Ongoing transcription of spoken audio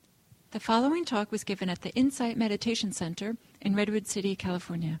The following talk was given at the Insight Meditation Center in Redwood City,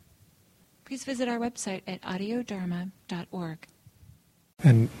 California. Please visit our website at audiodharma.org.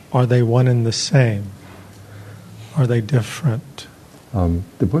 And are they one and the same? Are they different?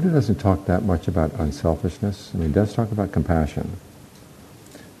 The Buddha doesn't talk that much about unselfishness. I mean, he does talk about compassion.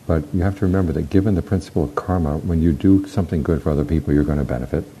 But you have to remember that given the principle of karma, when you do something good for other people, you're going to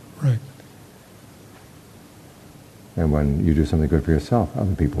benefit. Right. And when you do something good for yourself,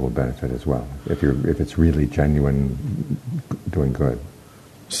 other people will benefit as well, if it's really genuine doing good.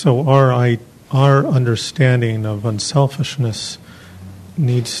 So our understanding of unselfishness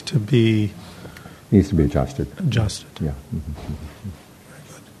needs to be adjusted. Yeah. Mm-hmm. Very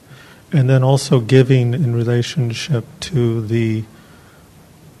good. And then also giving in relationship to the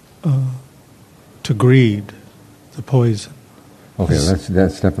to greed, the poison. Okay, that's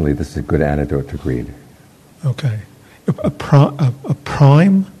definitely, this is a good antidote to greed. Okay. A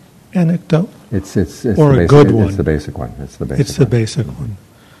prime anecdote? It's or a good one? It's the basic one. It's the basic one.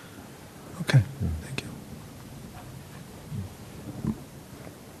 Okay, thank you.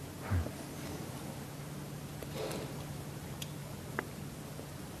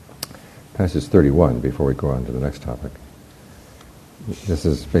 Passage 31, before we go on to the next topic. This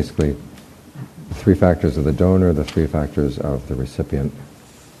is basically the three factors of the donor, the three factors of the recipient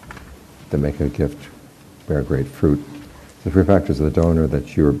that make a gift bear great fruit. The three factors of the donor: that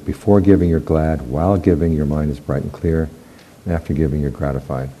before giving you're glad, while giving your mind is bright and clear, and after giving you're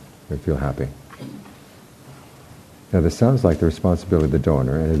gratified, you feel happy. Now this sounds like the responsibility of the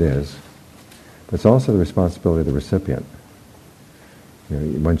donor, and it is, but it's also the responsibility of the recipient.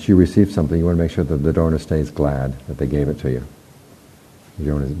 Once you receive something, you want to make sure that the donor stays glad that they gave it to you. You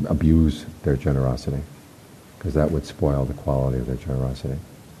don't want to abuse their generosity, because that would spoil the quality of their generosity.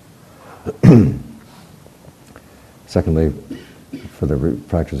 Secondly, for the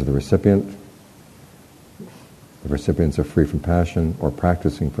factors of the recipients are free from passion, or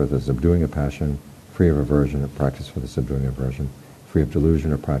practicing for the subduing of passion, free of aversion, or practice for the subduing of aversion, free of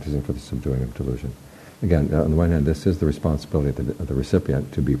delusion, or practicing for the subduing of delusion. Again, on the one hand, this is the responsibility of the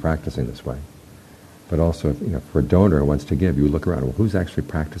recipient to be practicing this way. But also, if for a donor who wants to give, you look around, well, who's actually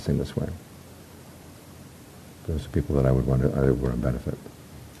practicing this way? Those are people that I would want to benefit.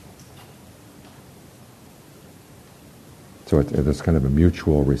 So there's kind of a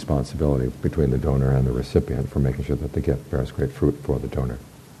mutual responsibility between the donor and the recipient for making sure that the gift bears great fruit for the donor.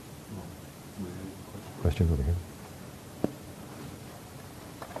 Question over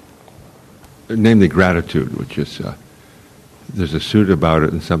here? Namely gratitude, which is, there's a sutta about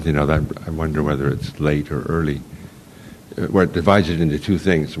it and something else. I wonder whether it's late or early, where it divides it into two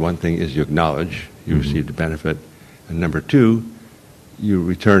things. One thing is you acknowledge you received a benefit, and number two, you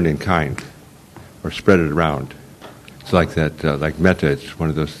return in kind, or spread it around. It's like that, like metta. It's one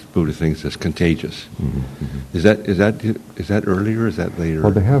of those Buddha things that's contagious. Mm-hmm. Is that earlier? Or is that later?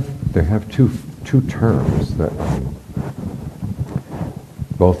 Well, they have two terms that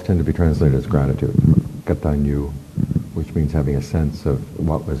both tend to be translated as gratitude. Gatanyu, which means having a sense of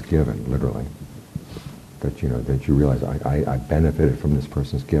what was given, literally. That you realize I benefited from this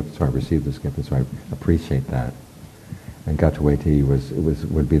person's gift, so I received this gift, and so I appreciate that. And Gataweti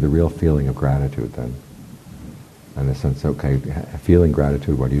would be the real feeling of gratitude then. In the sense, okay, feeling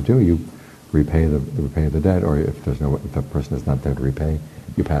gratitude, what do? You repay the debt, or if the person is not there to repay,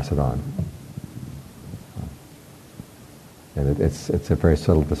 you pass it on. And it's a very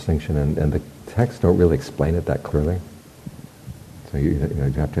subtle distinction, and the texts don't really explain it that clearly. So you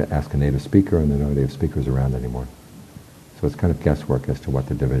have to ask a native speaker, and there are no native speakers around anymore. So it's kind of guesswork as to what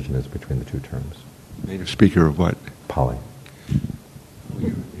the division is between the two terms. Native speaker of what? Pali. Well,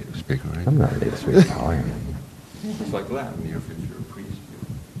 you're a native speaker, right? I'm not a native speaker of Pali. It's like Latin. If you're a priest.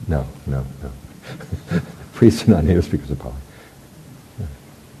 No. Priests are not native speakers of Pali.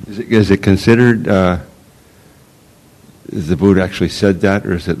 Is it considered? Is the Buddha actually said that,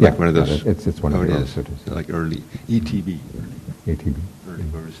 or is it like one of those? It's one of the early sutras. Like early ETB. ETB. Early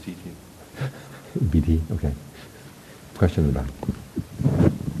Buddhist teaching. BT. Okay. Question in the back.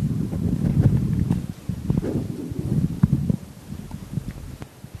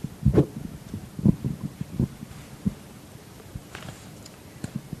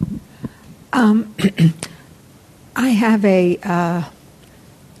 I have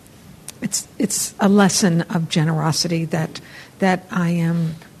it's a lesson of generosity that I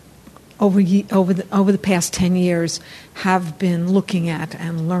am over the past 10 years have been looking at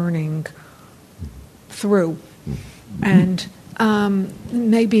and learning through, and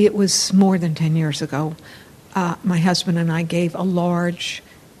maybe it was more than 10 years ago. My husband and I gave a large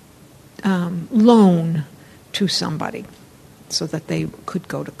loan to somebody. so that they could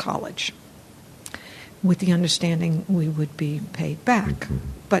go to college, with the understanding we would be paid back.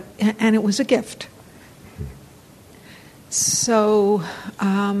 And it was a gift. So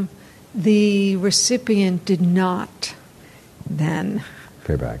the recipient did not then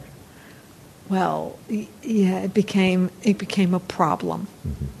pay back. Well, yeah, it became a problem.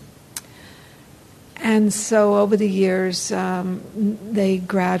 And so over the years, they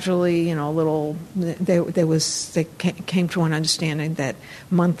gradually, they came to an understanding that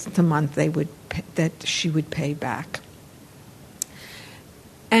month to month that she would pay back.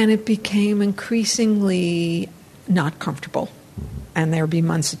 And it became increasingly not comfortable, and there would be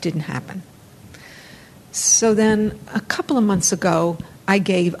months it didn't happen. So then, a couple of months ago, I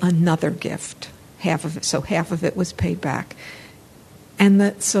gave another gift, half of it. So half of it was paid back.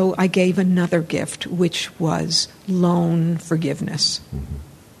 And so I gave another gift, which was loan forgiveness.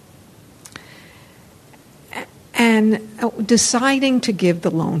 And deciding to give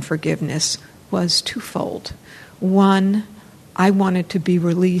the loan forgiveness was twofold. One, I wanted to be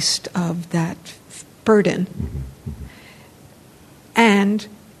released of that burden, and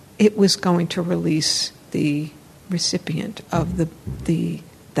it was going to release the recipient of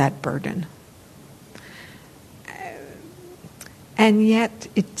that burden. And yet,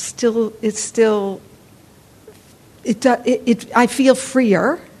 I feel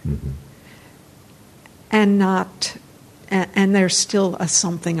freer, and there's still a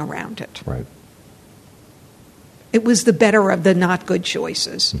something around it. Right. It was the better of the not good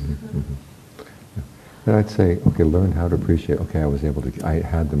choices. And I'd say, okay, learn how to appreciate. Okay, I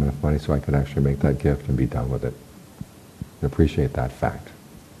had them enough money so I could actually make that gift and be done with it, and appreciate that fact.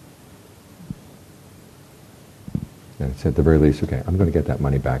 And it's at the very least, okay, I'm going to get that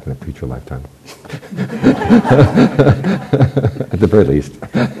money back in a future lifetime. At the very least.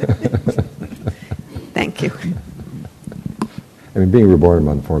 Thank you. I mean, being reborn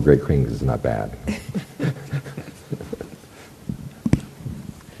among 4 great kings is not bad.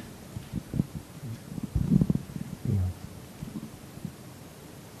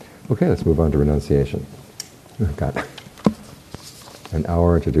 Okay, let's move on to renunciation. We've got an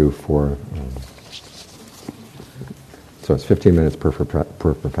hour to do 4... So it's 15 minutes per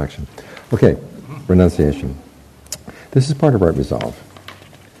perfection. Okay, renunciation. This is part of right resolve.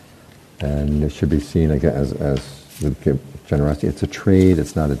 And it should be seen again as with generosity. It's a trade,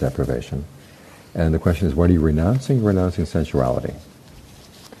 it's not a deprivation. And the question is, what are you renouncing? You're renouncing sensuality.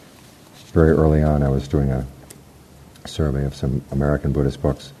 Very early on, I was doing a survey of some American Buddhist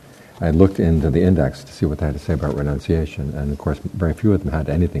books. I looked into the index to see what they had to say about renunciation, and of course, very few of them had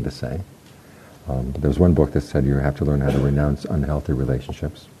anything to say. But there was one book that said you have to learn how to renounce unhealthy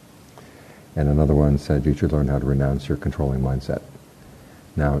relationships. And another one said you should learn how to renounce your controlling mindset.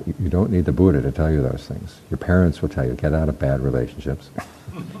 Now, you don't need the Buddha to tell you those things. Your parents will tell you, get out of bad relationships.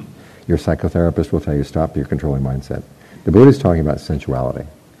 Your psychotherapist will tell you, stop your controlling mindset. The Buddha is talking about sensuality.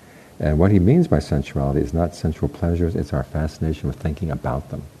 And what he means by sensuality is not sensual pleasures, it's our fascination with thinking about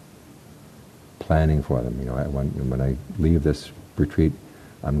them, planning for them. When I leave this retreat,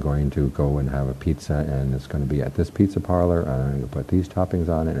 I'm going to go and have a pizza, and it's going to be at this pizza parlor, and I'm going to put these toppings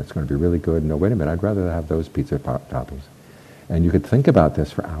on it, and it's going to be really good. No, wait a minute, I'd rather have those pizza toppings. And you could think about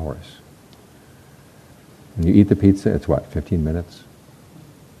this for hours. And you eat the pizza, it's what, 15 minutes?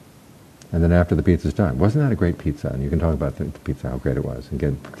 And then after the pizza's done, wasn't that a great pizza? And you can talk about the pizza, how great it was, and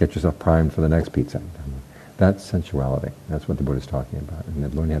get yourself primed for the next pizza. That's sensuality. That's what the Buddha's talking about. And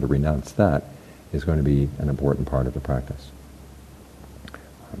then learning how to renounce that is going to be an important part of the practice.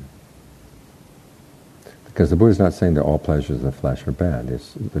 Because the Buddha is not saying that all pleasures of the flesh are bad.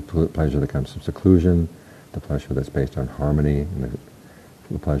 It's the pleasure that comes from seclusion, the pleasure that's based on harmony, and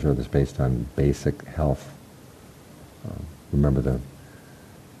the pleasure that's based on basic health. Remember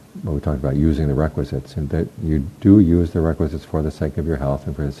what we talked about, using the requisites, and that you do use the requisites for the sake of your health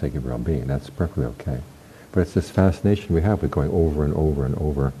and for the sake of your well-being. That's perfectly okay. But it's this fascination we have with going over and over and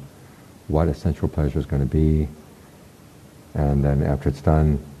over what a sensual pleasure is going to be, and then after it's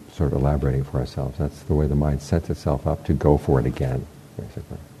done, sort of elaborating for ourselves. That's the way the mind sets itself up to go for it again,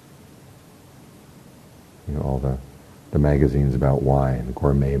 basically. All the magazines about wine, the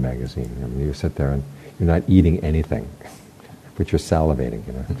gourmet magazine. I mean, you sit there and you're not eating anything, but you're salivating,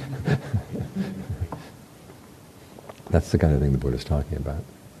 That's the kind of thing the Buddha's talking about.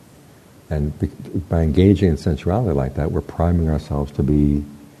 And by engaging in sensuality like that, we're priming ourselves to be,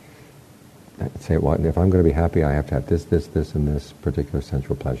 say, well, if I'm going to be happy, I have to have this, and this particular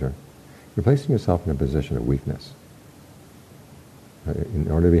sensual pleasure. You're placing yourself in a position of weakness.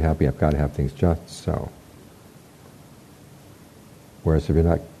 In order to be happy, I've got to have things just so. Whereas if you're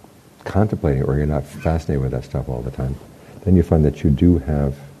not contemplating it, or you're not fascinated with that stuff all the time, then you find that you do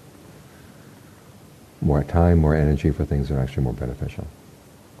have more time, more energy for things that are actually more beneficial.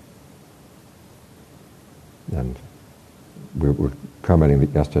 And we were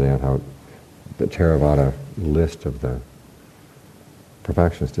commenting yesterday on how the Theravada list of the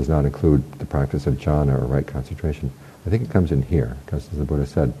perfections does not include the practice of jhana or right concentration. I think it comes in here, because as the Buddha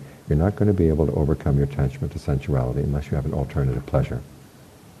said, you're not going to be able to overcome your attachment to sensuality unless you have an alternative pleasure,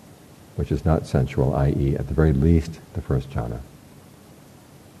 which is not sensual, i.e., at the very least, the first jhana.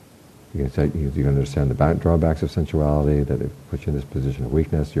 You can understand the drawbacks of sensuality, that it puts you in this position of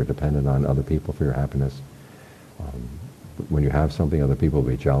weakness, you're dependent on other people for your happiness. When you have something, other people will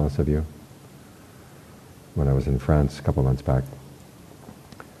be jealous of you. When I was in France a couple of months back,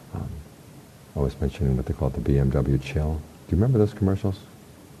 I was mentioning what they call the BMW chill. Do you remember those commercials?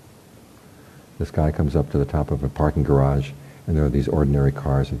 This guy comes up to the top of a parking garage, and there are these ordinary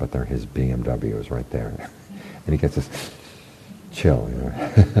cars, but they're his BMWs right there. And he gets this chill, you know.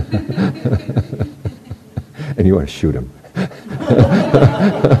 And you want to shoot him.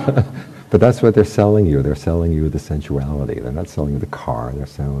 But that's what they're selling you. They're selling you the sensuality. They're not selling you the car. They're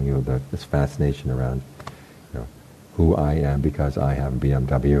selling you this fascination around, you know, who I am because I have a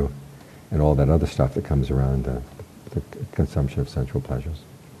BMW, and all that other stuff that comes around the consumption of sensual pleasures.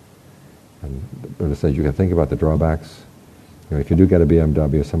 And the Buddha says you can think about the drawbacks. You know, if you do get a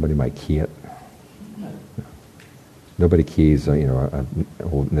BMW, somebody might key it. Nobody keys, a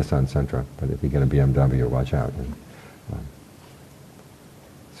old Nissan Sentra, but if you get a BMW, watch out. And,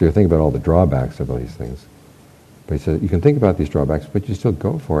 so you think about all the drawbacks of all these things. But he says you can think about these drawbacks, but you still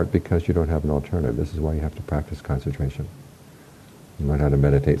go for it because you don't have an alternative. This is why you have to practice concentration. You learn how to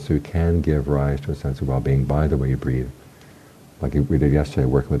meditate so you can give rise to a sense of well-being by the way you breathe. Like we did yesterday,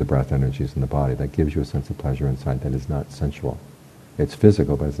 working with the breath energies in the body. That gives you a sense of pleasure inside that is not sensual. It's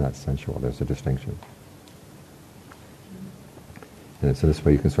physical, but it's not sensual. There's a distinction. And so this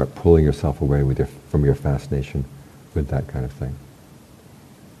way you can start pulling yourself away from your fascination with that kind of thing.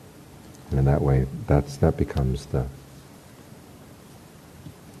 And in that way, that becomes the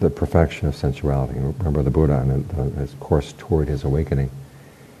perfection of sensuality. Remember the Buddha on his course toward his awakening,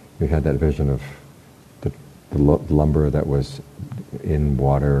 he had that vision of the lumber that was in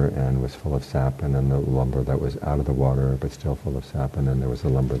water and was full of sap, and then the lumber that was out of the water but still full of sap, and then there was the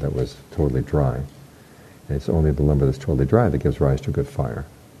lumber that was totally dry. And it's only the lumber that's totally dry that gives rise to a good fire.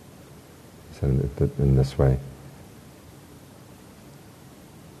 So in this way,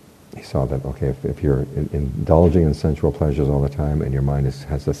 he saw that, okay, if you're indulging in sensual pleasures all the time and your mind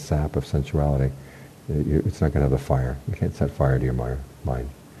has the sap of sensuality, it's not going to have the fire. You can't set fire to your mind.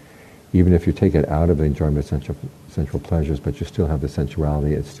 Even if you take it out of the enjoyment of sensual pleasures, but you still have the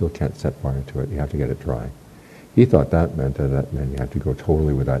sensuality, it still can't set fire to it. You have to get it dry. He thought that meant you have to go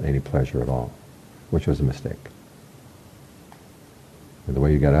totally without any pleasure at all, which was a mistake. And the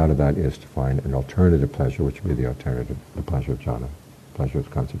way you get out of that is to find an alternative pleasure, which would be the pleasure of jhana, pleasure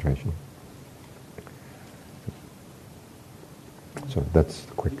of concentration. So that's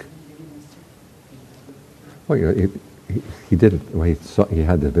quick. Well, he didn't. When he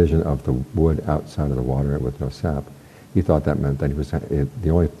had the vision of the wood outside of the water with no sap, he thought that meant that the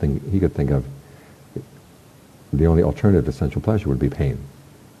only thing he could think of, the only alternative to sensual pleasure would be pain.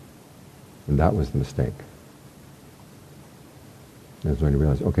 And that was the mistake. And that's when he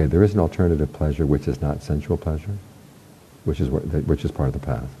realized, okay, there is an alternative pleasure which is not sensual pleasure, which is part of the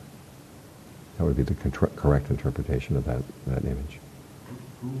path. That would be the correct interpretation of that image.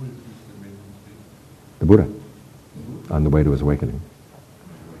 Who was this amazing? The Buddha, on the way to his awakening.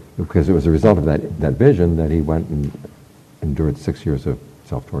 Because it was a result of that vision that he went and endured 6 years of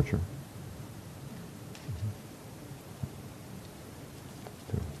self-torture.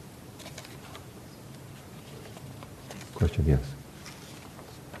 Question, yes.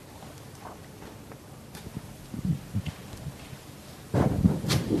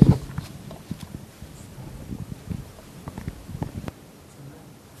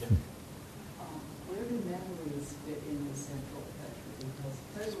 Where do memories fit in the central pleasure? Because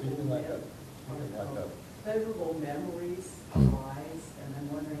pleasurable memories arise, and I'm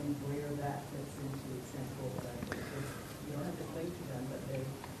wondering where that fits into central pleasure. You don't have to cling to them, but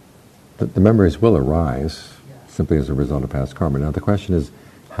The memories will arise simply as a result of past karma. Now the question is,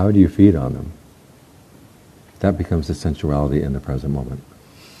 how do you feed on them? That becomes the sensuality in the present moment.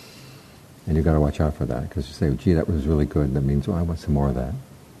 And you've got to watch out for that, because you say, gee, that was really good, and that means, I want some more of that.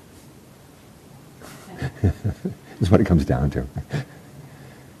 That's what it comes down to.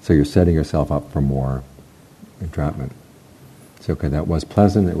 So you're setting yourself up for more entrapment. So, okay, that was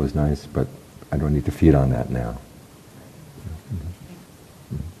pleasant, it was nice, but I don't need to feed on that now.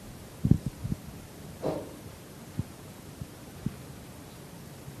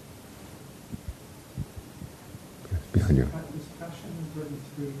 Behind you. Is passion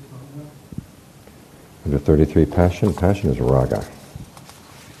 33 karma? Under 33, passion. Passion is raga.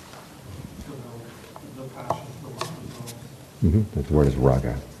 The passion, the one who knows. The word is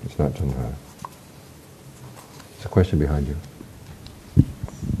raga. It's not tanha. There's a question behind you.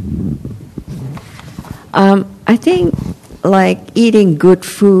 I think like eating good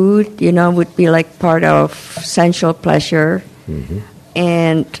food, would be like part of sensual pleasure.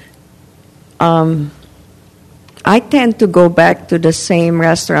 And I tend to go back to the same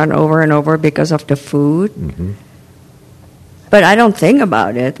restaurant over and over because of the food. But I don't think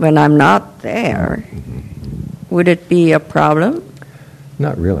about it when I'm not there. Would it be a problem?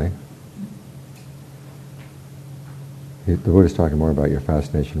 Not really. The Buddha is talking more about your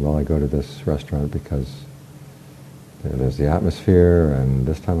fascination. Well, I go to this restaurant because there's the atmosphere, and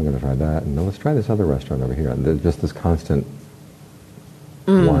this time I'm going to try that, and let's try this other restaurant over here. And there's just this constant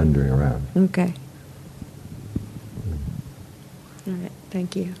wandering around. Okay. All right.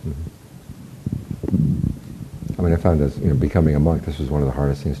 Thank you. I mean, I found as becoming a monk, this was one of the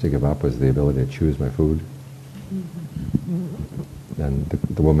hardest things to give up, was the ability to choose my food. And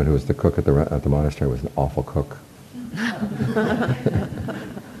the woman who was the cook at the monastery was an awful cook.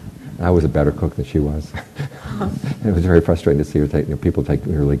 I was a better cook than she was. It was very frustrating to see her people take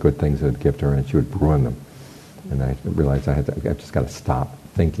really good things that would give to her, and she would ruin them. And I realized I just got to stop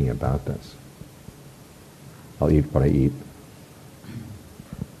thinking about this. I'll eat what I eat,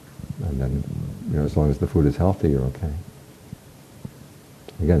 and then as long as the food is healthy, you're okay.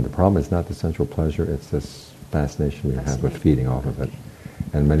 Again, the problem is not the sensual pleasure; it's this fascination we have with feeding off of it.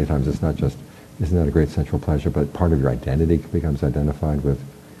 And many times it's not just, isn't that a great sensual pleasure, but part of your identity becomes identified with,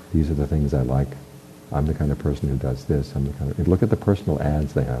 these are the things I like. I'm the kind of person who does this. I'm the kind of, look at the personal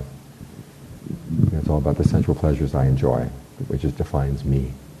ads they have. It's all about the sensual pleasures I enjoy, which just defines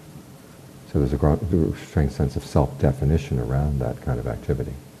me. So there's a strange sense of self-definition around that kind of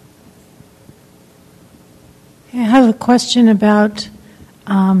activity. I have a question about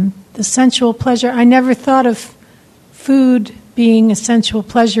the sensual pleasure. I never thought of food being a sensual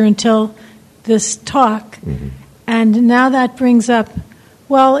pleasure until this talk. And now that brings up,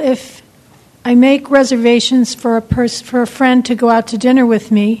 well, if I make reservations for a friend to go out to dinner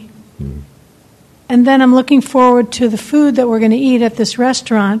with me, and then I'm looking forward to the food that we're going to eat at this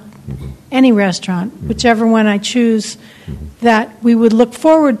restaurant, any restaurant, whichever one I choose, that we would look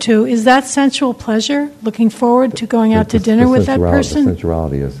forward to, is that sensual pleasure, looking forward to going out to dinner with that person? The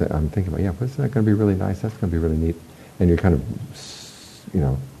sensuality is, I'm thinking about, isn't that going to be really nice? That's going to be really neat. And you're kind of,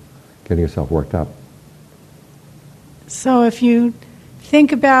 getting yourself worked up. So if you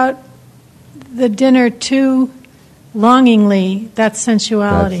think about the dinner too longingly, that's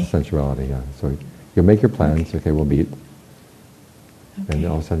sensuality. That's sensuality, yeah. So you make your plans, okay, we'll meet. Okay. And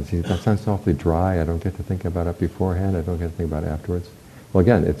all of a sudden, see, that sounds awfully dry. I don't get to think about it beforehand. I don't get to think about it afterwards. Well,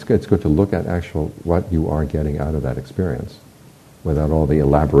 again, it's good to look at what you are getting out of that experience without all the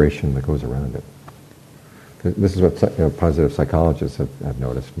elaboration that goes around it. This is what positive psychologists have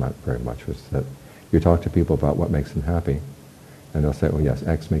noticed very much, was that you talk to people about what makes them happy, and they'll say, oh yes,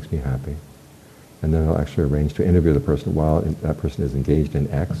 X makes me happy. And then they'll actually arrange to interview the person while that person is engaged in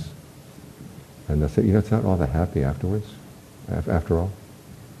X. And they'll say, it's not all that happy afterwards, after all.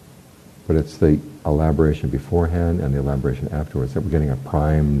 But it's the elaboration beforehand and the elaboration afterwards that we're getting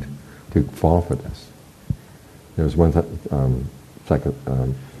primed to fall for this. There was one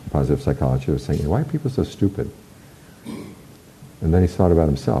positive psychologist who was saying, why are people so stupid? And then he thought about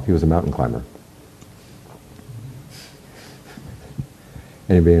himself. He was a mountain climber.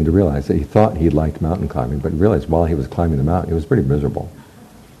 And he began to realize that he thought he liked mountain climbing, but realized while he was climbing the mountain, it was pretty miserable.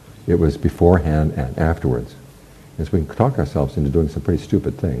 It was beforehand and afterwards. And so we can talk ourselves into doing some pretty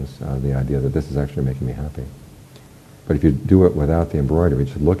stupid things, the idea that this is actually making me happy. But if you do it without the embroidery,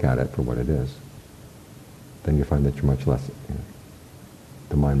 just look at it for what it is, then you find that you're much less,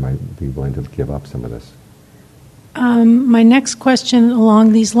 the mind might be willing to give up some of this. My next question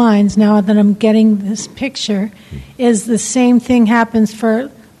along these lines, now that I'm getting this picture, is the same thing happens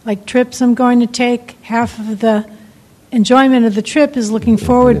for like trips I'm going to take. Half of the enjoyment of the trip is looking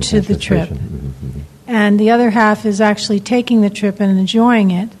forward to the trip. And the other half is actually taking the trip and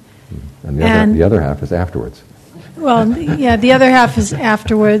enjoying it. And the other half is afterwards. Well, yeah, the other half is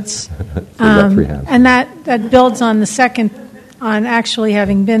afterwards. Three halves. And that builds on the second, on actually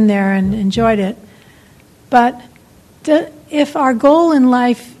having been there and enjoyed it. But if our goal in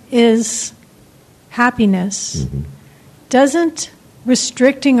life is happiness, doesn't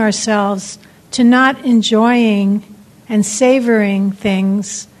restricting ourselves to not enjoying and savoring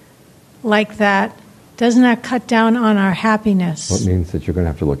things like that, doesn't that cut down on our happiness? Well, it means that you're going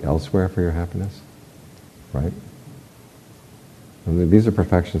to have to look elsewhere for your happiness, right? And these are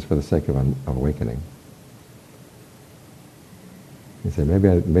perfections for the sake of awakening. You say, maybe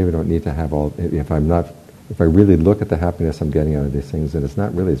I don't need to have all, if I really look at the happiness I'm getting out of these things, and it's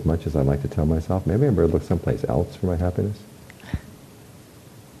not really as much as I like to tell myself, maybe I better look someplace else for my happiness.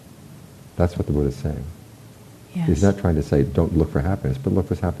 That's what the Buddha is saying. Yes. He's not trying to say, don't look for happiness, but look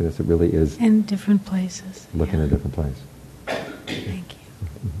for happiness that really is. In different places. Look in a different place. Thank you.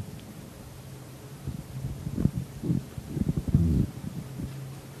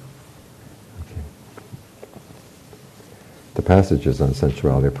 Okay. The passages on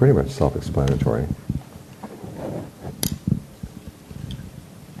sensuality are pretty much self-explanatory.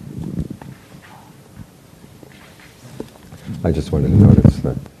 I just wanted to notice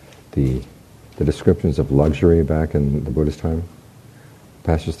that the descriptions of luxury back in the Buddhist time,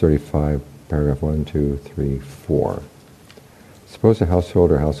 passage 35, paragraph 1, 2, 3, 4. Suppose a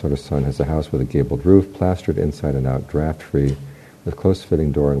household or householder's son has a house with a gabled roof, plastered inside and out, draft-free, with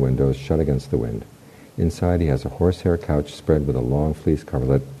close-fitting door and windows shut against the wind. Inside he has a horsehair couch spread with a long fleece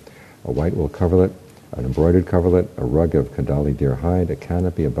coverlet, a white wool coverlet, an embroidered coverlet, a rug of Kadali deer hide, a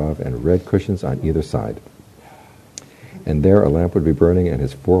canopy above, and red cushions on either side. And there a lamp would be burning, and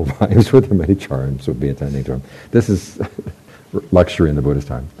his 4 wives with their many charms would be attending to him. This is luxury in the Buddhist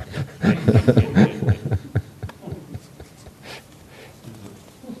time.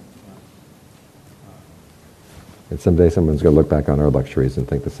 And someday someone's going to look back on our luxuries and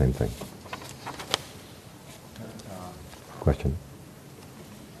think the same thing. Question?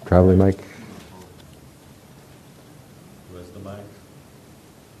 Traveling mic? Where's the mic?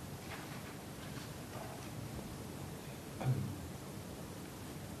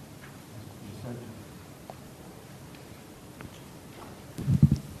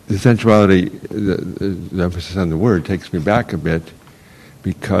 The sensuality, the emphasis on the word takes me back a bit,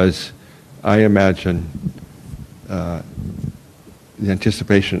 because I imagine the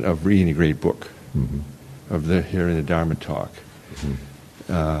anticipation of reading a great book, of hearing the Dharma talk,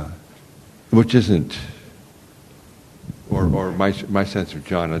 which isn't, or my sense of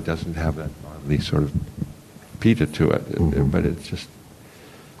jhana doesn't have that bodily sort of pita to it, but it's just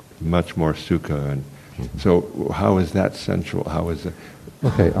much more sukha. And so how is that sensual? How is it?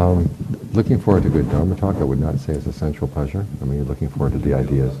 Okay, looking forward to good Dharma talk, I would not say is a sensual pleasure. I mean, you're looking forward to the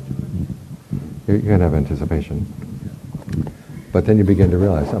ideas. You're going to have anticipation. But then you begin to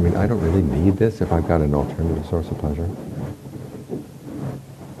realize, I mean, I don't really need this if I've got an alternative source of pleasure.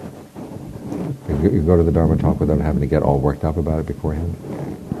 You go to the Dharma talk without having to get all worked up about it beforehand.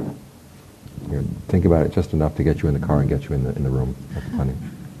 You think about it just enough to get you in the car and get you in the room. That's plenty.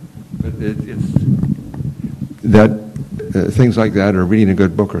 But it's that things like that, or reading a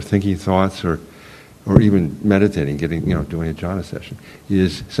good book, or thinking thoughts, or even meditating, doing a jhana session,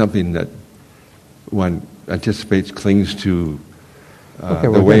 is something that one anticipates, clings to.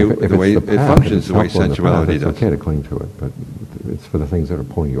 The way it functions, the way sensuality does. It's okay to cling to it, but it's for the things that are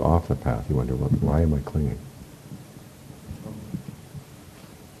pulling you off the path. You wonder, well, why am I clinging?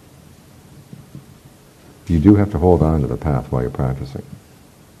 You do have to hold on to the path while you're practicing.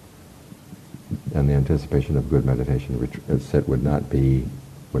 And the anticipation of good meditation would not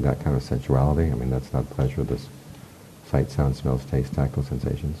count as sensuality. I mean, that's not pleasure. This sight, sound, smells, taste, tactile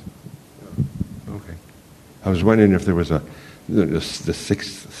sensations. Okay. I was wondering if there was the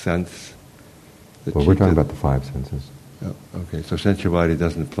sixth sense. Well, we're talking about the 5 senses. Oh, okay, so sensuality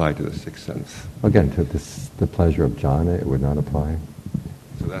doesn't apply to the sixth sense. Again, to the pleasure of jhana, it would not apply.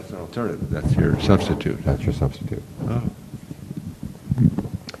 So that's an alternative. That's your substitute. That's your substitute. Oh.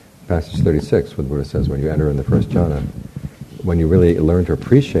 Passage 36, where the Buddha says, when you enter in the first jhana, when you really learn to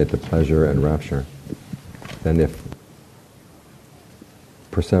appreciate the pleasure and rapture, then if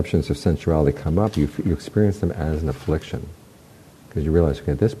perceptions of sensuality come up, you experience them as an affliction. Because you realize,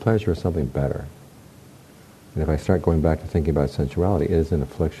 okay, this pleasure is something better. And if I start going back to thinking about sensuality, it is an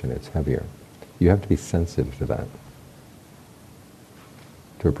affliction, it's heavier. You have to be sensitive to that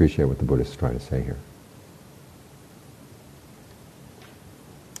to appreciate what the Buddha is trying to say here.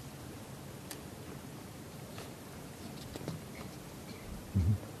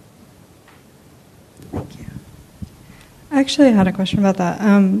 Actually, I had a question about that.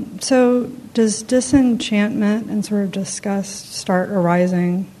 So does disenchantment and sort of disgust start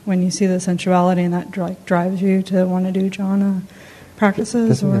arising when you see the sensuality, and that drives you to want to do jhana practices? It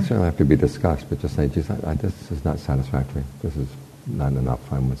doesn't necessarily have to be disgust, but just say, geez, this is not satisfactory. This is not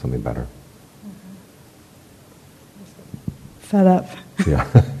enough. I want something better. Fed up. Yeah,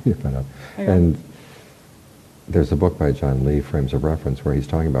 you're fed up. And there's a book by John Lee, Frames of Reference, where he's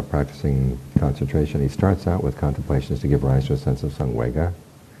talking about practicing concentration. He starts out with contemplations to give rise to a sense of samvega,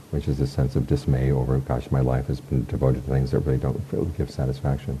 which is a sense of dismay over, gosh, my life has been devoted to things that really don't give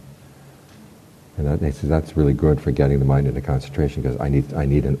satisfaction. And that's really good for getting the mind into concentration, because I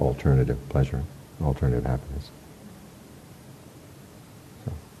need an alternative pleasure, an alternative happiness.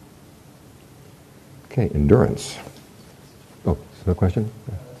 So. Okay, endurance. Oh, is there a question?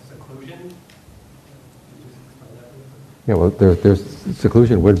 Seclusion? Yeah, well, there's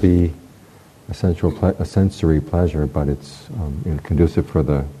seclusion would be a sensory pleasure, but it's conducive for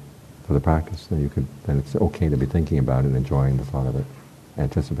the practice. Then it's okay to be thinking about it and enjoying the thought of it,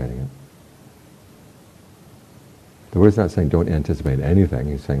 anticipating it. The Buddha's not saying don't anticipate anything.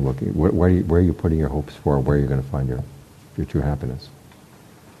 He's saying, look, where are you putting your hopes for? Where are you going to find your true happiness?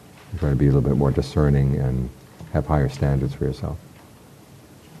 You try to be a little bit more discerning and have higher standards for yourself.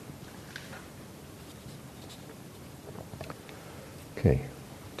 Okay,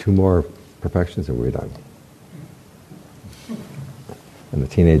 2 more perfections and we're done. And the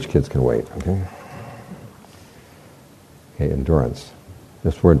teenage kids can wait, okay? Okay, endurance.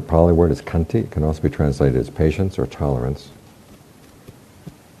 This Pali word is khanti. It can also be translated as patience or tolerance.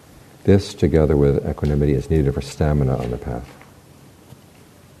 This, together with equanimity, is needed for stamina on the path.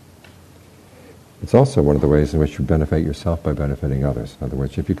 It's also one of the ways in which you benefit yourself by benefiting others. In other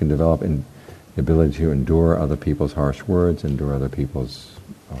words, if you can develop the ability to endure other people's harsh words, endure other people's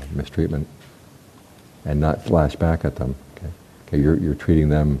mistreatment, and not flash back at them. Okay, you're treating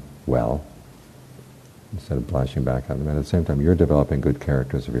them well instead of flashing back at them. And at the same time, you're developing good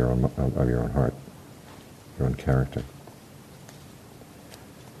characters of your own heart, your own character.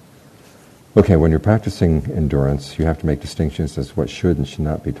 Okay, when you're practicing endurance, you have to make distinctions as to what should and should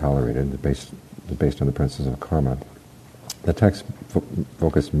not be tolerated, based on the principles of karma. The text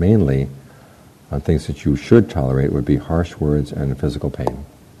focused mainly on things that you should tolerate would be harsh words and physical pain.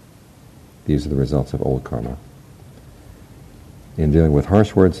 These are the results of old karma. In dealing with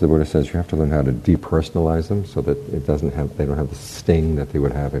harsh words, the Buddha says you have to learn how to depersonalize them so that they don't have the sting that they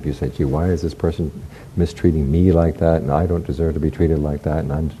would have if you say, gee, why is this person mistreating me like that, and I don't deserve to be treated like that,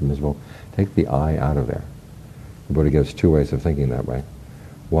 and I'm miserable. Take the I out of there. The Buddha gives 2 ways of thinking that way.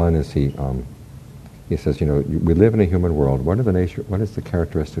 One is he says, we live in a human world. What are the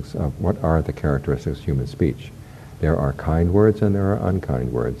characteristics of human speech? There are kind words and there are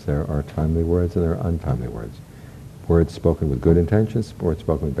unkind words. There are timely words and there are untimely words. Words spoken with good intentions, words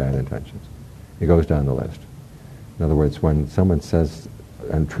spoken with bad intentions. It goes down the list. In other words, when someone says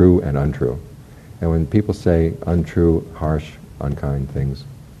true and untrue, and when people say untrue, harsh, unkind things,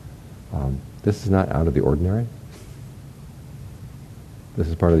 this is not out of the ordinary. This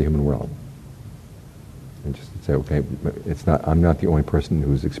is part of the human world. And just say, okay, I'm not the only person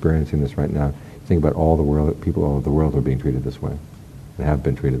who's experiencing this right now. Think about all the world, people all over the world are being treated this way, and have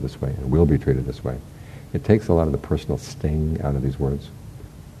been treated this way, and will be treated this way. It takes a lot of the personal sting out of these words.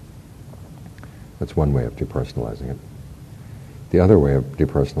 That's one way of depersonalizing it. The other way of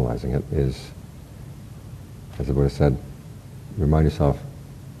depersonalizing it is, as the Buddha said, remind yourself,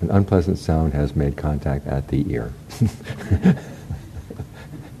 an unpleasant sound has made contact at the ear.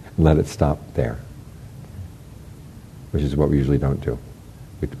 Let it stop there. Which is what we usually don't do.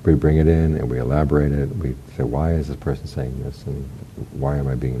 We bring it in and we elaborate it. We say, why is this person saying this, and why am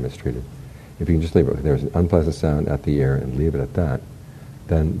I being mistreated? If you can just leave it, there's an unpleasant sound at the ear and leave it at that,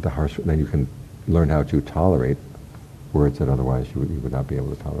 then you can learn how to tolerate words that otherwise you would not be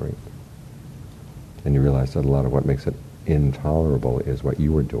able to tolerate. And you realize that a lot of what makes it intolerable is what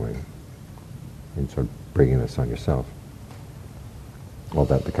you were doing, and so bringing this on yourself. All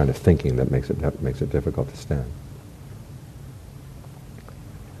that, the kind of thinking that makes it difficult to stand.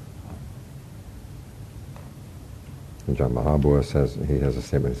 And John Mahabua says, he has a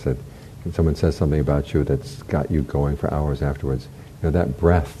statement, he said, when someone says something about you that's got you going for hours afterwards, that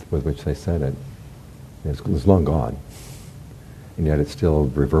breath with which they said it is long gone. And yet it's still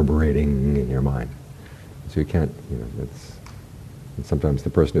reverberating in your mind. So you can't, and sometimes the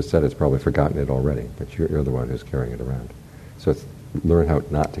person who said it's probably forgotten it already, but you're the one who's carrying it around. So learn how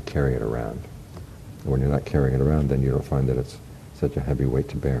not to carry it around. And when you're not carrying it around, then you don't find that it's such a heavy weight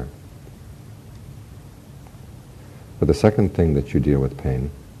to bear. But the second thing that you deal with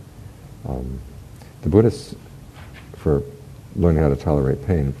pain, the Buddhists, for learning how to tolerate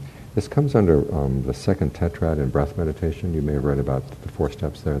pain, this comes under the second tetrad in breath meditation. You may have read about the 4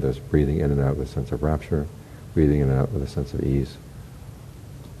 steps there. There's breathing in and out with a sense of rapture, breathing in and out with a sense of ease,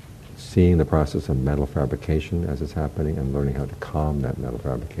 seeing the process of mental fabrication as it's happening, and learning how to calm that mental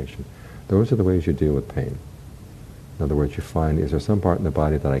fabrication. Those are the ways you deal with pain. In other words, you find, is there some part in the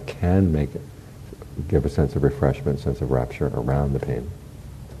body that I can give a sense of refreshment, sense of rapture around the pain?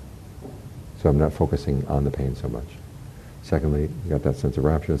 So I'm not focusing on the pain so much. Secondly, you got that sense of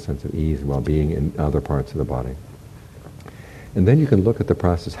rapture, sense of ease and well-being in other parts of the body. And then you can look at the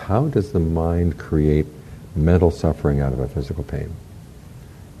process. How does the mind create mental suffering out of a physical pain?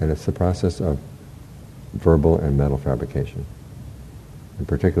 And it's the process of verbal and mental fabrication. And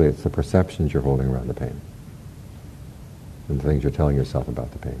particularly, it's the perceptions you're holding around the pain and the things you're telling yourself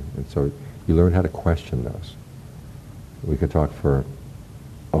about the pain. And so you learn how to question those. We could talk for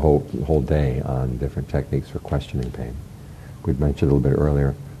a whole day on different techniques for questioning pain. We'd mentioned a little bit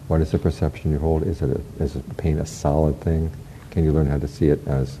earlier, what is the perception you hold? Is pain a solid thing? Can you learn how to see it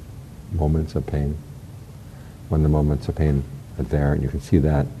as moments of pain? When the moments of pain are there and you can see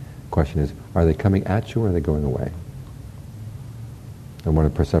that, the question is, are they coming at you or are they going away? And one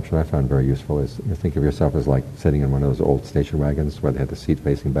perception I found very useful is, you think of yourself as like sitting in one of those old station wagons where they had the seat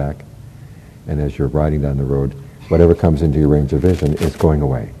facing back, and as you're riding down the road, whatever comes into your range of vision is going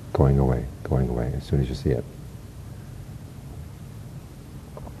away, going away, going away as soon as you see it.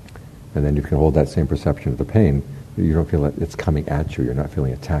 And then you can hold that same perception of the pain. You don't feel that it's coming at you. You're not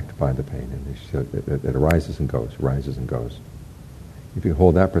feeling attacked by the pain. And it arises and goes, rises and goes. If you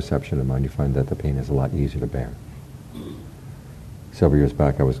hold that perception in mind, you find that the pain is a lot easier to bear. Several years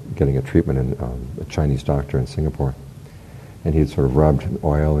back, I was getting a treatment in a Chinese doctor in Singapore, and he had sort of rubbed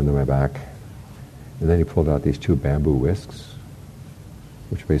oil into my back, and then he pulled out these 2 bamboo whisks,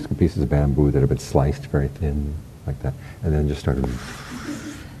 which are basically pieces of bamboo that had been sliced very thin, like that, and then just started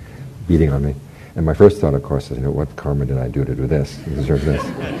beating on me. And my first thought, of course, is, what karma did I do to do this? I deserve this.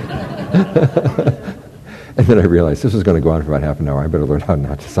 And then I realized this was going to go on for about half an hour. I better learn how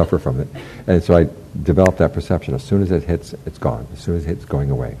not to suffer from it. And so I developed that perception. As soon as it hits, it's gone. As soon as it hits,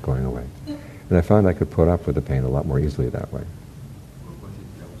 going away, going away. And I found I could put up with the pain a lot more easily that way.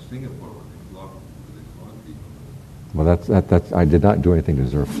 Well, that's I did not do anything to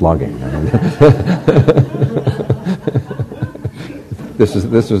deserve flogging. This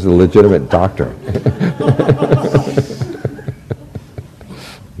was a legitimate doctor.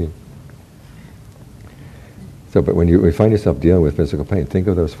 So, but when you find yourself dealing with physical pain, think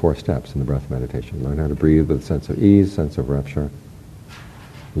of those 4 steps in the breath meditation. Learn how to breathe with a sense of ease, sense of rapture.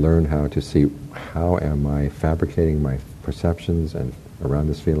 Learn how to see, how am I fabricating my perceptions and around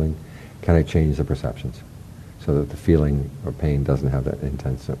this feeling? Can I change the perceptions so that the feeling of pain doesn't have that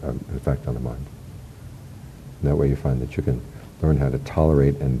intense effect on the mind? And that way you find that you can learn how to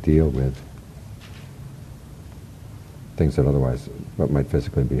tolerate and deal with things that otherwise might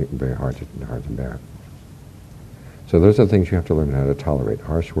physically be very hard to bear. So those are the things you have to learn how to tolerate,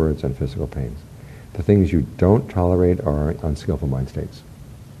 harsh words and physical pains. The things you don't tolerate are unskillful mind states.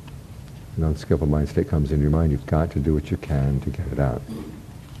 An unskillful mind state comes into your mind, you've got to do what you can to get it out.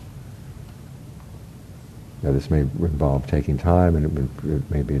 Now this may involve taking time and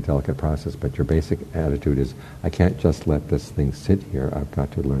it may be a delicate process, but your basic attitude is, I can't just let this thing sit here, I've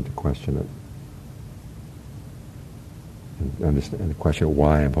got to learn to question it. And understand and question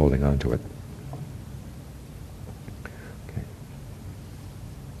why I'm holding on to it. Okay.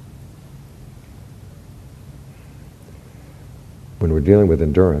 When we're dealing with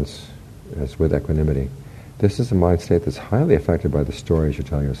endurance, as with equanimity, this is a mind state that's highly affected by the stories you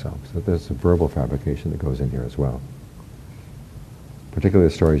tell yourself. So there's a verbal fabrication that goes in here as well. Particularly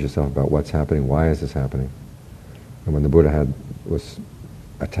the stories yourself about what's happening, why is this happening. And when the Buddha was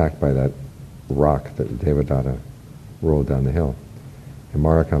attacked by that rock that Devadatta rolled down the hill, and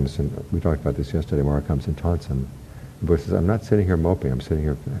Mara comes, and we talked about this yesterday, Mara comes and taunts him. The Buddha says, I'm not sitting here moping, I'm sitting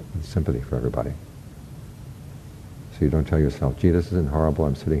here with sympathy for everybody. So you don't tell yourself, gee, this isn't horrible,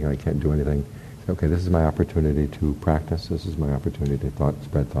 I'm sitting here, I can't do anything. Okay, this is my opportunity to practice. This is my opportunity to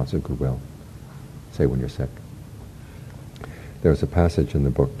spread thoughts of goodwill. Say when you're sick. There's a passage in the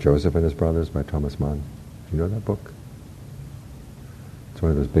book Joseph and His Brothers by Thomas Mann. Do you know that book? It's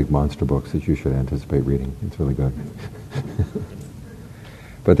one of those big monster books that you should anticipate reading. It's really good.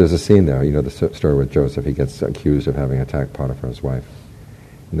 But there's a scene there, the story with Joseph. He gets accused of having attacked Potiphar's wife.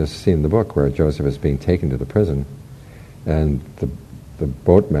 And there's a scene in the book where Joseph is being taken to the prison, and the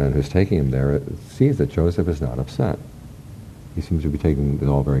boatman who's taking him there sees that Joseph is not upset. He seems to be taking it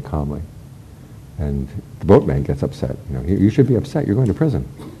all very calmly. And the boatman gets upset. You should be upset. You're going to prison.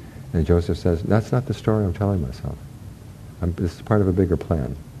 And Joseph says, that's not the story I'm telling myself. This is part of a bigger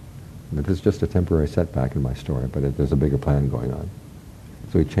plan. This is just a temporary setback in my story, but there's a bigger plan going on.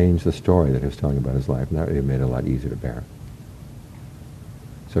 So he changed the story that he was telling about his life, and that made it a lot easier to bear.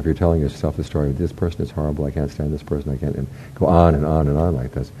 So if you're telling yourself the story, this person is horrible, I can't stand this person, I can't, and go on and on and on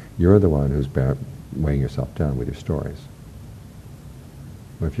like this, you're the one who's weighing yourself down with your stories.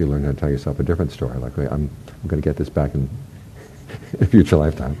 Or if you learn how to tell yourself a different story, like, I'm going to get this back in in a future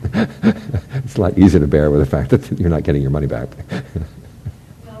lifetime. It's a lot easier to bear with the fact that you're not getting your money back.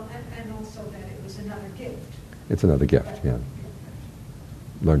 Well, and also that it was another gift. It's another gift, yeah.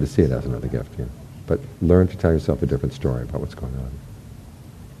 Learn to see it as another gift, yeah. But learn to tell yourself a different story about what's going on.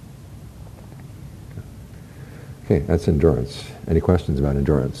 Okay, that's endurance. Any questions about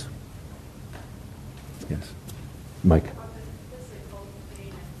endurance? Yes. Mike?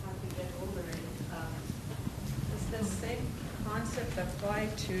 Does the same concept apply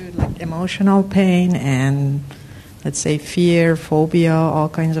to like emotional pain and, let's say, fear, phobia, all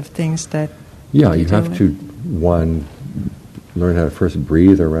kinds of things that... Yeah, you have to, one, learn how to first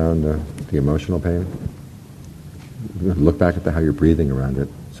breathe around the emotional pain. Look back at how you're breathing around it,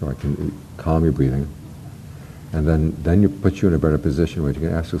 so I can calm your breathing. And then you put you in a better position where you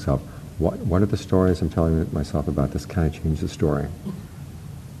can ask yourself, what are the stories I'm telling myself about this? Can I change the story?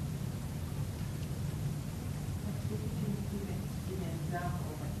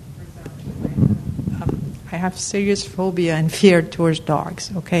 I have serious phobia and fear towards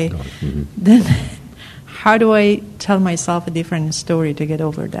dogs, okay? Mm-hmm. Then how do I tell myself a different story to get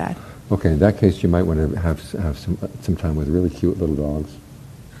over that? Okay, in that case, you might want to have some time with really cute little dogs.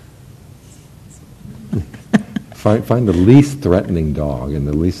 Find the least threatening dog in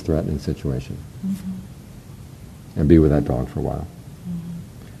the least threatening situation, and be with that dog for a while.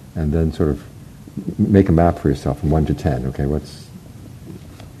 And then sort of make a map for yourself from 1 to 10. Okay,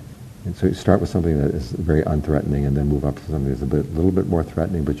 and so you start with something that is very unthreatening, and then move up to something that's a little bit more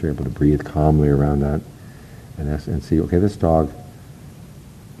threatening, but you're able to breathe calmly around that, and see. Okay, this dog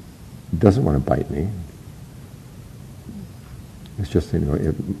doesn't want to bite me. It's just,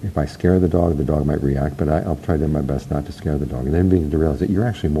 if I scare the dog might react, but I'll try to do my best not to scare the dog. And then being to realize that you're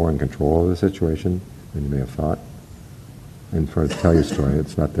actually more in control of the situation than you may have thought. And try to tell your story.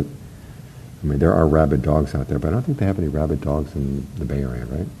 It's not that, there are rabid dogs out there, but I don't think they have any rabid dogs in the Bay Area,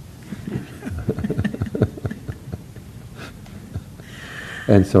 right?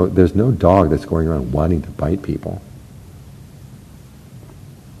 And so there's no dog that's going around wanting to bite people.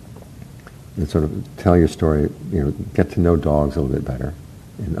 And sort of tell your story, get to know dogs a little bit better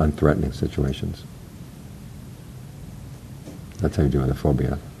in unthreatening situations. That's how you do with a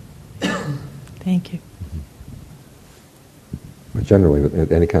phobia. Thank you. But generally,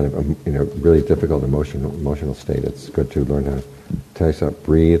 with any kind of really difficult emotional state, it's good to learn how to tell yourself,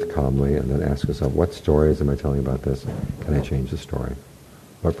 breathe calmly, and then ask yourself, what stories am I telling about this? Can I change the story?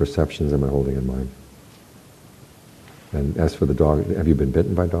 What perceptions am I holding in mind? And as for the dog, have you been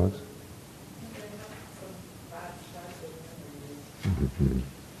bitten by dogs? Mm-hmm.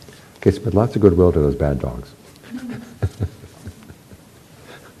 Okay, spread lots of goodwill to those bad dogs.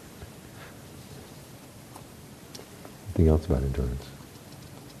 Anything else about endurance?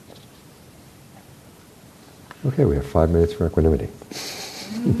 Okay, we have 5 minutes for equanimity.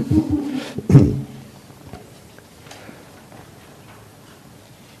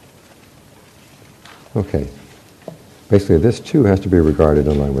 Okay. Basically, this too has to be regarded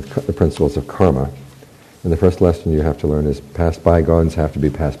in line with the principles of karma. And the first lesson you have to learn is past bygones have to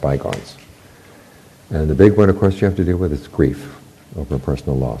be past bygones. And the big one, of course, you have to deal with is grief over a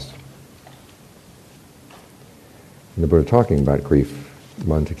personal loss. And the Buddha talking about grief,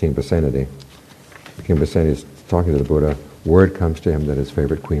 one to King Pasenadi. King Pasenadi is talking to the Buddha. Word comes to him that his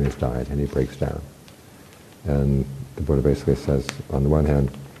favorite queen has died, and he breaks down. And the Buddha basically says, on the one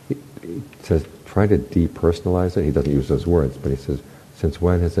hand, he says, try to depersonalize it. He doesn't use those words, but he says, since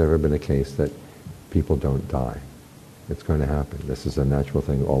when has there ever been a case that people don't die? It's going to happen. This is a natural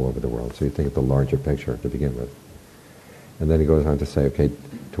thing all over the world. So you think of the larger picture to begin with. And then he goes on to say, okay,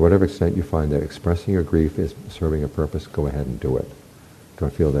 to whatever extent you find that expressing your grief is serving a purpose, go ahead and do it.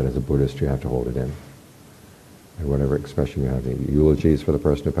 Don't feel that as a Buddhist you have to hold it in. And whatever expression you have, eulogies for the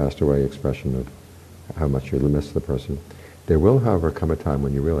person who passed away, expression of how much you miss the person. There will, however, come a time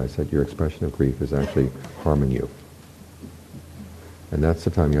when you realize that your expression of grief is actually harming you. And that's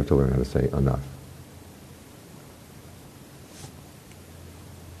the time you have to learn how to say enough.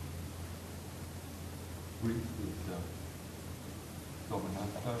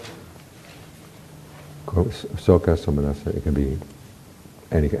 Soka, somanasa, it can be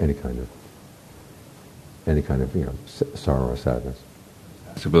any kind of sorrow or sadness.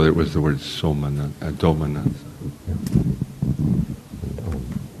 So, but it was the word domana.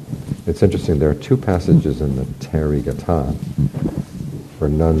 It's interesting. There are 2 passages in the Therigatha where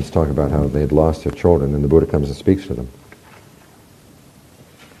nuns talk about how they had lost their children, and the Buddha comes and speaks to them.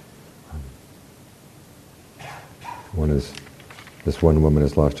 One is, this one woman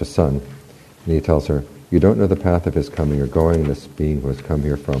has lost a son, and he tells her, you don't know the path of his coming or going, this being who has come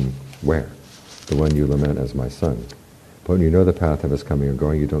here from where? The one you lament as my son. But when you know the path of his coming or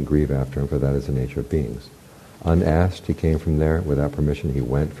going, you don't grieve after him, for that is the nature of beings. Unasked, he came from there. Without permission, he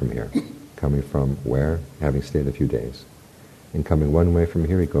went from here. Coming from where? Having stayed a few days. And coming one way from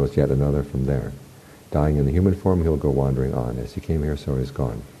here, he goes yet another from there. Dying in the human form, he'll go wandering on. As he came here, so he's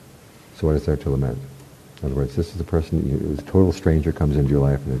gone. So what is there to lament? In other words, this is the person, a total stranger comes into your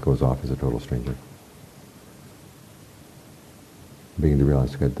life and it goes off as a total stranger. Beginning to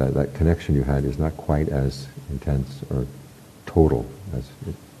realize that connection you had is not quite as intense or total as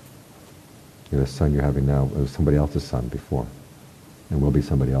the son you're having now was somebody else's son before, and will be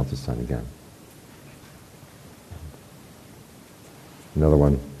somebody else's son again. Another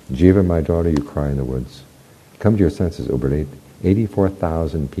one, Jiva, my daughter, you cry in the woods. Come to your senses, Uberate.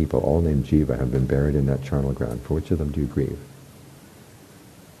 84,000 people, all named Jiva, have been buried in that charnel ground. For which of them do you grieve?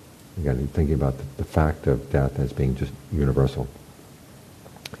 Again, thinking about the fact of death as being just universal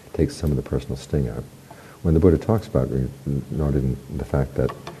takes some of the personal sting out. When the Buddha talks about, noting the fact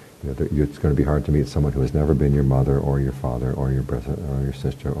that it's going to be hard to meet someone who has never been your mother or your father or your brother or your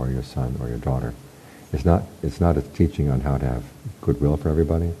sister or your son or your daughter, it's not a teaching on how to have goodwill for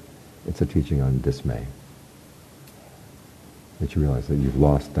everybody. It's a teaching on dismay. That you realize that you've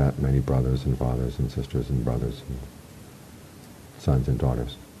lost that many brothers and fathers and sisters and brothers and sons and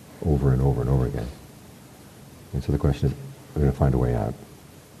daughters over and over and over again. And so the question is, we're going to find a way out.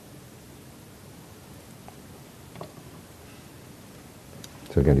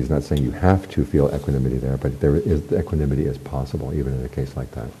 So again, he's not saying you have to feel equanimity there, but there is the equanimity is possible, even in a case like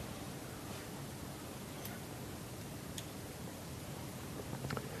that.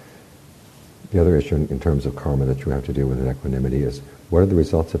 The other issue in terms of karma that you have to deal with in equanimity is, what are the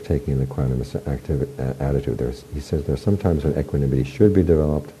results of taking an equanimous attitude? He says there are some times when equanimity should be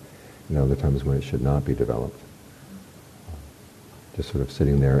developed, and other times when it should not be developed. Just sort of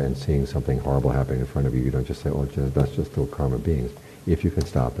sitting there and seeing something horrible happening in front of you, you don't just say, oh, that's just the karma beings. If you can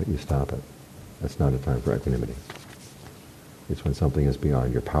stop it, you stop it. That's not a time for equanimity. It's when something is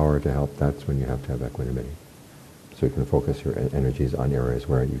beyond your power to help, that's when you have to have equanimity. So you can focus your energies on areas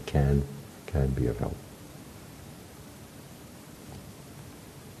where you can be of help.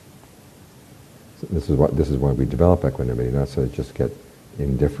 So this is why we develop equanimity, not so to just get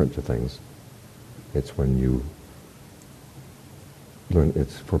indifferent to things. It's when you learn,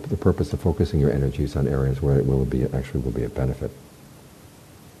 it's for the purpose of focusing your energies on areas where it will be a benefit.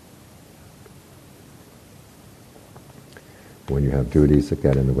 When you have duties that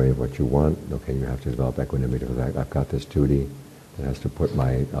get in the way of what you want, okay, you have to develop equanimity for that. I've got this duty that has to put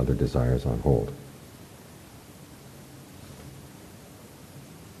my other desires on hold.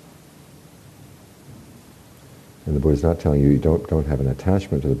 And the Buddha's not telling you don't have an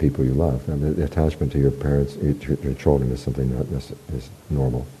attachment to the people you love. I mean, the attachment to your parents, your children is something that is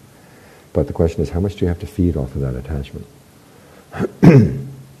normal. But the question is, how much do you have to feed off of that attachment?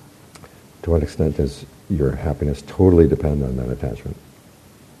 To what extent does your happiness totally depend on that attachment?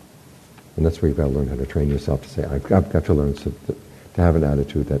 And that's where you've got to learn how to train yourself to say, I've got to learn to have an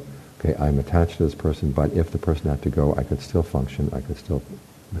attitude that, okay, I'm attached to this person, but if the person had to go, I could still function, I could still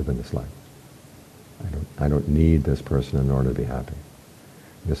live in this life. I don't need this person in order to be happy.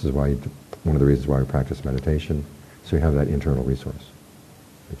 This is why one of the reasons why we practice meditation, so you have that internal resource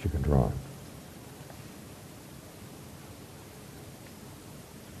that you can draw on.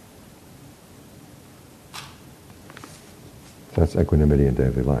 So that's equanimity in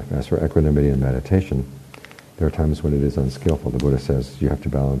daily life. As for equanimity in meditation, there are times when it is unskillful. The Buddha says you have to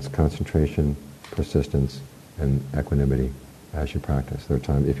balance concentration, persistence, and equanimity as you practice. There are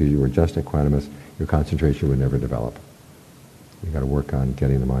times, if you were just equanimous, your concentration would never develop. You've got to work on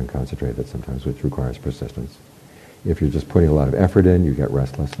getting the mind concentrated sometimes, which requires persistence. If you're just putting a lot of effort in, you get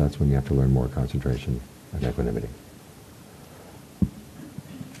restless. That's when you have to learn more concentration and equanimity.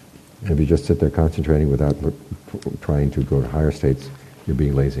 And if you just sit there concentrating without trying to go to higher states, you're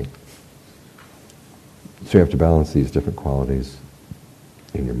being lazy. So you have to balance these different qualities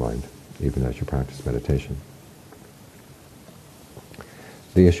in your mind, even as you practice meditation.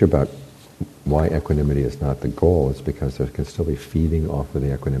 The issue about why equanimity is not the goal is because there can still be feeding off of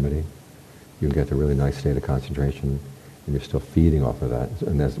the equanimity. You can get a really nice state of concentration, and you're still feeding off of that.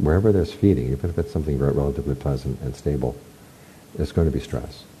 And wherever there's feeding, even if it's something relatively pleasant and stable, there's going to be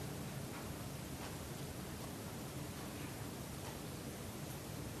stress.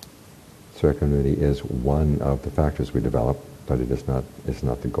 So equanimity is one of the factors we develop, but it is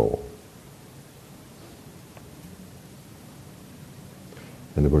not the goal.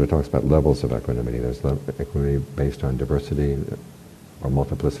 And the Buddha talks about levels of equanimity. There's equanimity based on diversity or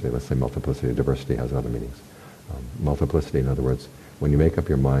multiplicity. Let's say multiplicity. Diversity has other meanings. Multiplicity, in other words, when you make up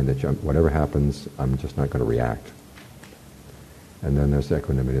your mind that whatever happens, I'm just not going to react. And then there's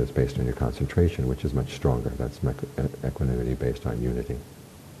equanimity that's based on your concentration, which is much stronger. That's equanimity based on unity,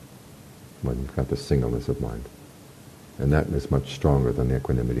 when you've got the singleness of mind. And that is much stronger than the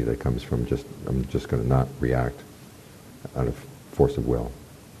equanimity that comes from I'm just going to not react out of force of will.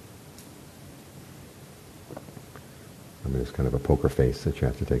 I mean, it's kind of a poker face that you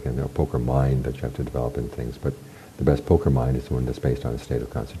have to take in, a poker mind that you have to develop in things. But the best poker mind is the one that's based on a state of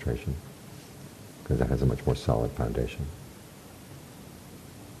concentration, because that has a much more solid foundation.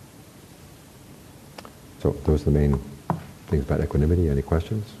 So those are the main things about equanimity. Any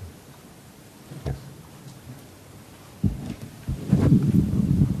questions? Yes.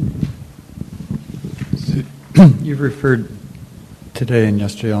 So you've referred today and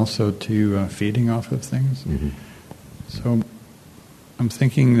yesterday also to feeding off of things. Mm-hmm. So I'm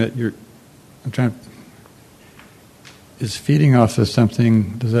thinking that is feeding off of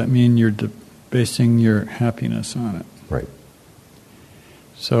something, does that mean you're basing your happiness on it? Right.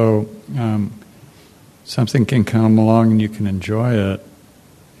 So something can come along and you can enjoy it,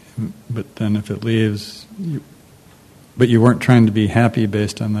 but then if it leaves, but you weren't trying to be happy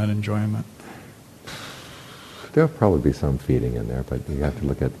based on that enjoyment. There'll probably be some feeding in there, but you have to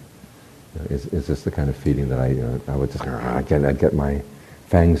look at, is this the kind of feeding that I would just, I'd get my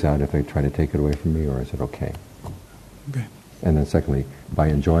fangs out if they try to take it away from me, or is it okay? Okay. And then secondly, by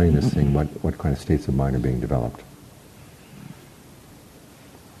enjoying this thing, what kind of states of mind are being developed?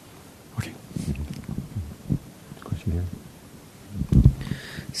 Okay. Question here?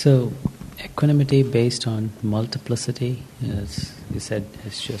 So, equanimity based on multiplicity, as you said,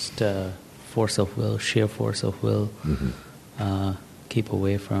 it's just force of will, sheer force of will. Mm-hmm. Keep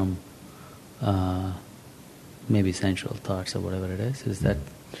away from maybe sensual thoughts or whatever it is. Is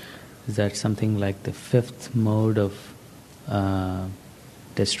that something like the fifth mode of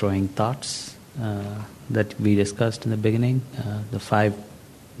destroying thoughts that we discussed in the beginning? The 5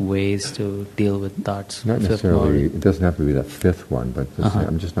 ways to deal with thoughts. Not necessarily. It doesn't have to be that fifth one, but to say,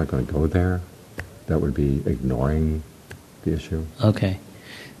 I'm just not going to go there. That would be ignoring the issue. Okay.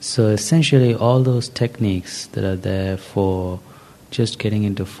 So essentially all those techniques that are there for just getting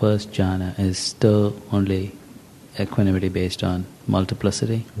into first jhana is still only equanimity based on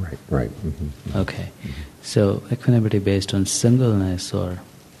multiplicity? Right. Mm-hmm. Okay. So equanimity based on singleness or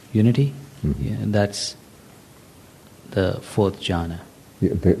unity, that's the 4th jhana.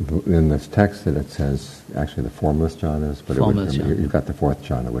 In this text that it says actually the formless jhanas, but you've got the 4th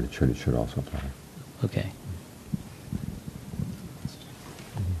jhana, but it should also apply. Okay.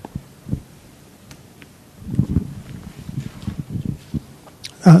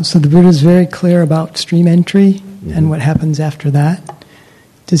 So the Buddha is very clear about stream entry and what happens after that.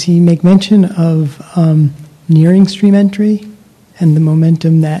 Does he make mention of nearing stream entry and the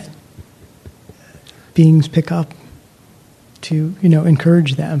momentum that beings pick up to,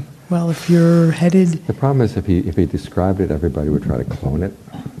 encourage them? Well, if you're headed... The problem is if he described it, everybody would try to clone it.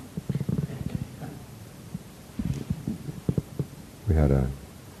 We had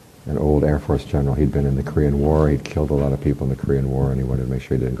an old Air Force general. He'd been in the Korean War. He'd killed a lot of people in the Korean War, and he wanted to make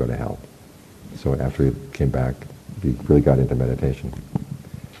sure he didn't go to hell. So after he came back, he really got into meditation.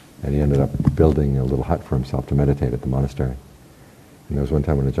 And he ended up building a little hut for himself to meditate at the monastery. And there was one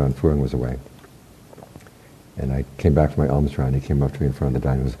time when Ajaan Thanissaro was away. And I came back from my alms round, and he came up to me in front of the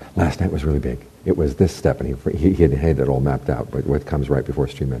dining room. Last night was really big. It was this step, and he had it all mapped out, but what comes right before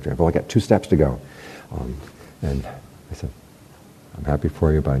stream entry. I got 2 steps to go. And I said, I'm happy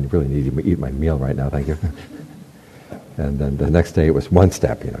for you, but I really need to eat my meal right now, thank you. And then the next day it was 1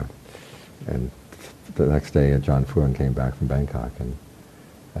 step, And the next day Ajaan Thanissaro came back from Bangkok, and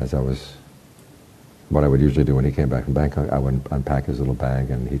what I would usually do when he came back from Bangkok, I would unpack his little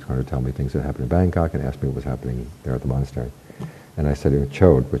bag, and he'd kind of tell me things that happened in Bangkok and ask me what was happening there at the monastery. And I said,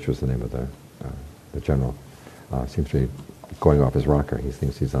 Chode, which was the name of the general, seems to be going off his rocker. He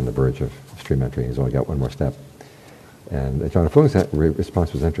thinks he's on the verge of stream entry. He's only got 1 more step. And Ajaan Thanissoro's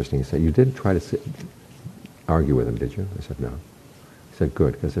response was interesting. He said, you didn't try to argue with him, did you? I said, no. He said,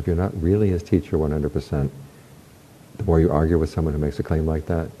 good, because if you're not really his teacher 100%, the more you argue with someone who makes a claim like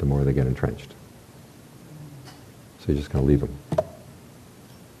that, the more they get entrenched. So you're just going to leave them.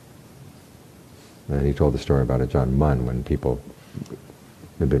 And he told the story about Ajaan Mun, when people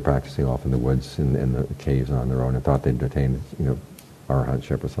had been practicing off in the woods, in the caves on their own, and thought they'd attain,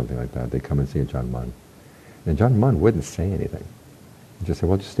 arahantship or something like that. They'd come and see Ajaan Mun. And Ajaan Mun wouldn't say anything. He just said,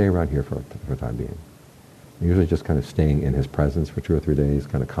 well, just stay around here for the time being. And usually just kind of staying in his presence for 2 or 3 days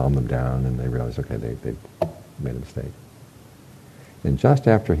kind of calmed them down, and they realized, okay, they made a mistake. And just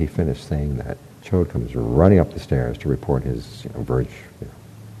after he finished saying that, Chode comes running up the stairs to report his verge.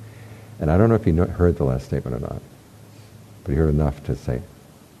 And I don't know if he heard the last statement or not. But he heard enough to say,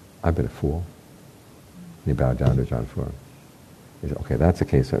 I've been a fool. And he bowed down to Ajaan Fuang. He said, okay, that's a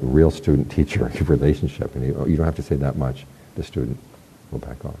case of a real student-teacher relationship. And you don't have to say that much. The student will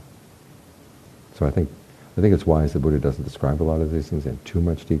back off. So I think it's wise the Buddha doesn't describe a lot of these things in too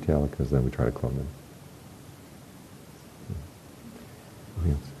much detail, because then we try to clone them.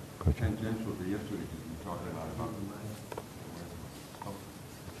 Yes. Question? Tangential to yesterday, you talked a lot about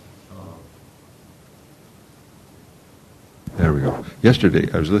there we go.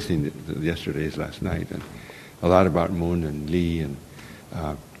 Yesterday, I was listening to yesterday's last night, and a lot about Moon and Lee and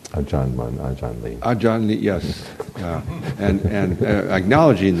Ajaan Lee. Ajaan Lee, yes, and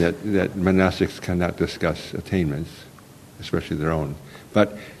acknowledging that monastics cannot discuss attainments, especially their own.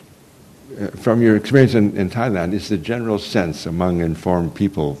 But from your experience in Thailand, is the general sense among informed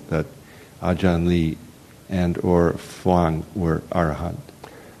people that Ajaan Lee and or Fuang were arahant?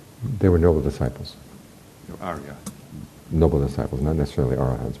 They were noble disciples. Arya. Noble disciples, not necessarily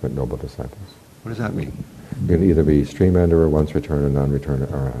arahants, but noble disciples. What does that mean? You can either be stream ender or once return or non-return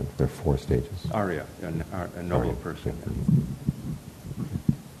arahant. There are 4 stages. Arya, a noble Arya, person.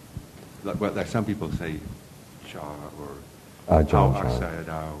 Yeah. Like some people say, Cha or Ajahn How Chah.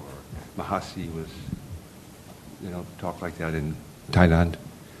 Sayadaw or Mahasi was, talk like that in Thailand.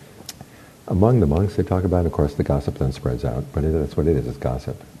 Among the monks, they talk about, of course, the gossip then spreads out, but that's what it is, it's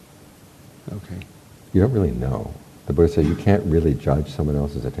gossip. Okay. You don't really know. The Buddha said you can't really judge someone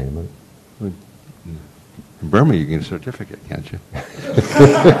else's attainment. In Burma, you get a certificate, can't you?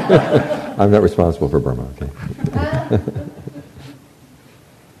 I'm not responsible for Burma, okay?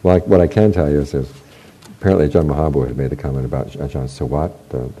 Well, what I can tell you is apparently Ajahn Mahabodhi had made the comment about Ajahn Sawat,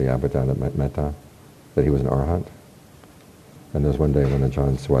 the Abhidhamma Metta, that he was an arahant. And there was one day when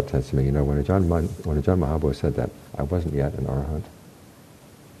Ajahn Sawat said to me, when Ajahn Mahabodhi said that, I wasn't yet an arahant.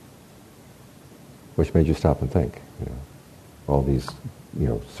 Which made you stop and think, all these,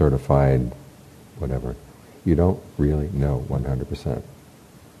 certified, whatever. You don't really know 100%.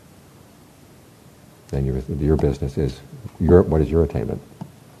 Then your business is, what is your attainment?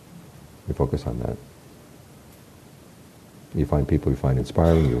 You focus on that. You find people you find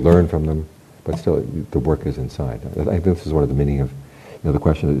inspiring, you learn from them, but still, the work is inside. I think this is one of the meaning of, the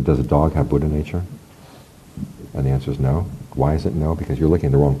question, does a dog have Buddha nature? And the answer is no. Why is it no? Because you're looking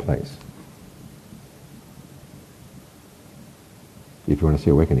in the wrong place. If you want to see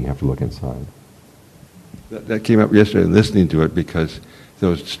awakening, you have to look inside. That came up yesterday listening to it, because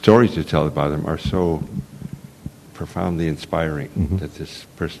those stories you tell about them are so profoundly inspiring, that this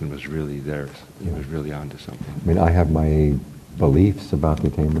person was really there. He was really onto something. I mean, I have my beliefs about the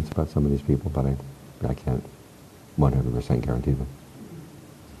attainments about some of these people, but I can't 100% guarantee them.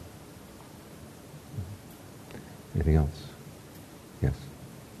 Anything else? Yes.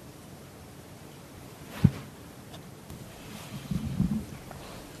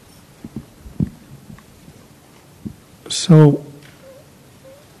 So,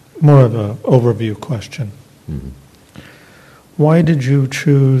 more of an overview question. Mm-hmm. Why did you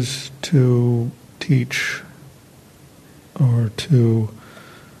choose to teach or to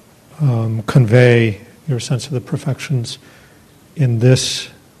convey your sense of the perfections in this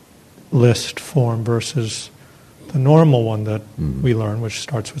list form versus the normal one that we learn, which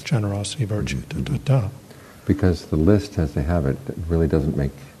starts with generosity, virtue, Because the list, as they have it, really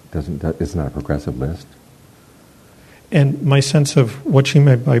it's not a progressive list. And my sense of what she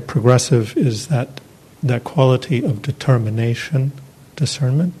meant by progressive is that quality of determination,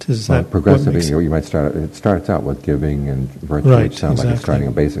 discernment. Is that progressive? You might start. It starts out with giving and virtue. Right, It sounds like exactly. it's starting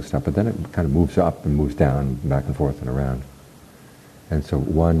on basic stuff, but then it kind of moves up and moves down, back and forth and around. And so,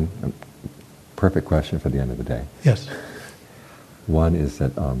 one perfect question for the end of the day. Yes. One is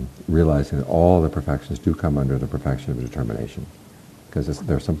that realizing that all the perfections do come under the perfection of determination, because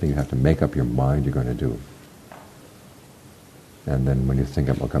there's something you have to make up your mind you're going to do. And then when you think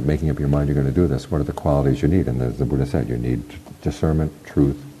about making up your mind you're going to do this, what are the qualities you need? And as the Buddha said, you need discernment,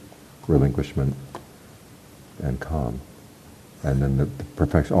 truth, relinquishment, and calm. And then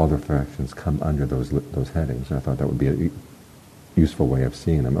all the perfections come under those headings. And I thought that would be a useful way of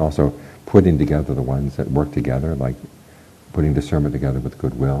seeing them. Also, putting together the ones that work together, like putting discernment together with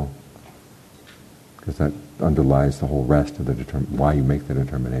goodwill, because that underlies the whole rest of why you make the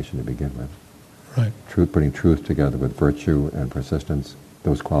determination to begin with. Right. Putting truth together with virtue and persistence,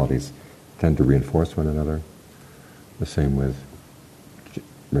 those qualities tend to reinforce one another. The same with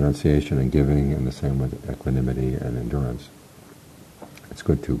renunciation and giving, and the same with equanimity and endurance. It's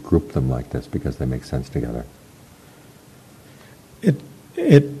good to group them like this because they make sense together.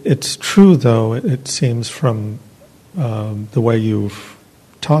 It's true, though, it seems from the way you've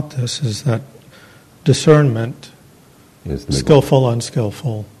taught this, is that discernment is the skillful,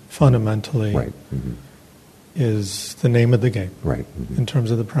 unskillful, fundamentally right. is the name of the game, right. in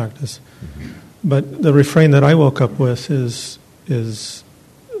terms of the practice. But the refrain that I woke up with is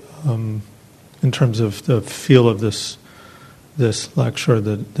in terms of the feel of this lecture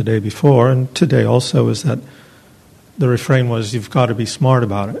the day before and today also, is that the refrain was, you've got to be smart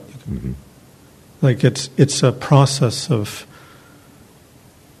about it. Like it's a process of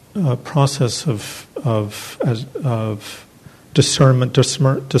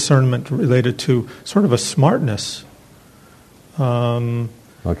discernment related to sort of a smartness. Well,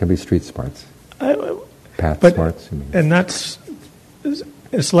 it can be street smarts, path smarts. And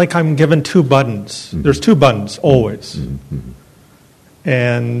it's like I'm given two buttons. There's two buttons always,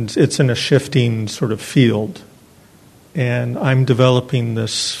 and it's in a shifting sort of field. And I'm developing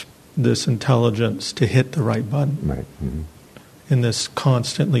this intelligence to hit the right button. Right. In this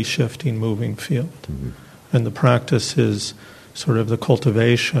constantly shifting, moving field. And the practice is sort of the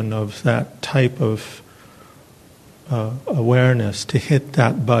cultivation of that type of awareness to hit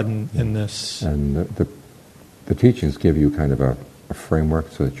that button in this. And the teachings give you kind of a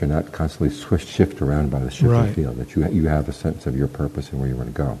framework so that you're not constantly shift around by the shifting field, that you have a sense of your purpose and where you want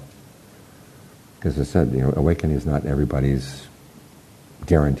to go. Because as I said, awakening is not everybody's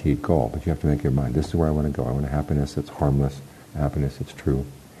guaranteed goal, but you have to make your mind, this is where I want to go. I want a happiness that's harmless, happiness that's true.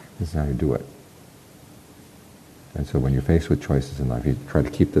 This is how you do it. And so when you're faced with choices in life, you try to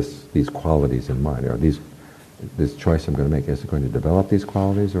keep these qualities in mind. Or this choice I'm going to make, is it going to develop these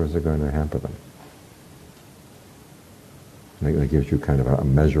qualities or is it going to hamper them? And that gives you kind of a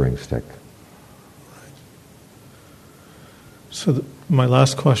measuring stick. So my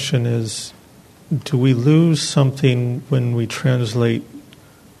last question is, do we lose something when we translate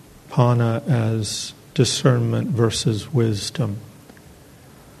Pana as discernment versus wisdom?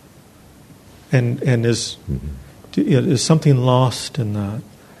 And is something lost in that?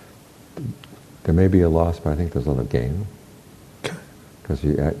 There may be a loss, but I think there's a lot of gain. Because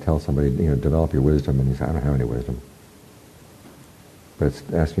you tell somebody, develop your wisdom, and you say, I don't have any wisdom. But it's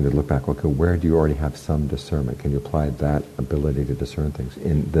asking you to look back, okay, where do you already have some discernment? Can you apply that ability to discern things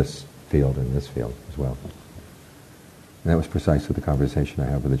in this field, in this field as well? And that was precisely the conversation I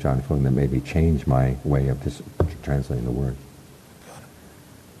had with Ajaan Fuang that made me change my way of translating the word.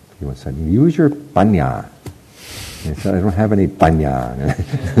 He once said, use your panya. And he said, I don't have any panya.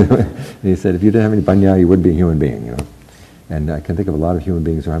 And he said, if you didn't have any panya, you wouldn't be a human being, And I can think of a lot of human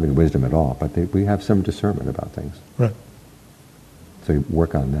beings who don't have any wisdom at all, but we have some discernment about things. Right. So you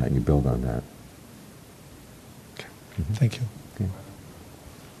work on that and you build on that. Okay. Thank you. Okay.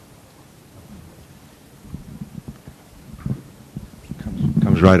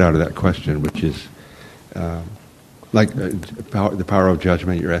 Comes right out of that question, which is like the power of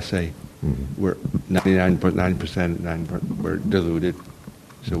judgment, your essay. We're 99.9%, we're deluded,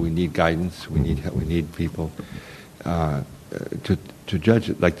 so we need guidance. We need people to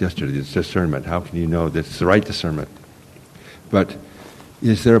judge it. Like yesterday, it's discernment. How can you know that it's the right discernment? But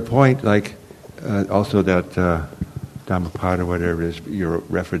is there a point, like also that Dhammapada, whatever it is, your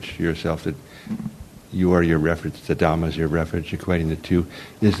reference to yourself, that you are your reference, the Dhamma is your reference, equating the two.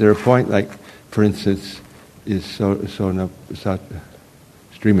 Is there a point, like, for instance, is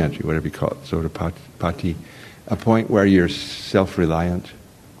stream entry, whatever you call it, Sotapati, a point where you're self-reliant,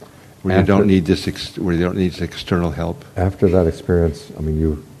 where you don't need this external help? After that experience, I mean,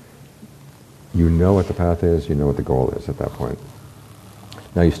 you know what the path is, you know what the goal is at that point.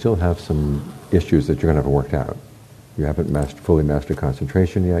 Now you still have some issues that you're going to have worked out. You haven't fully mastered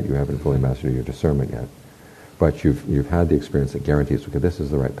concentration yet, you haven't fully mastered your discernment yet. But you've had the experience that guarantees, okay, this is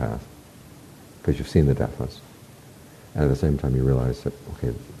the right path. Because you've seen the deathless. And at the same time you realize that,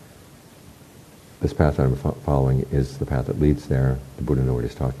 okay, this path that I'm following is the path that leads there. The Buddha knows what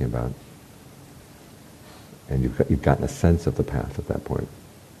he's talking about. And you've gotten a sense of the path at that point.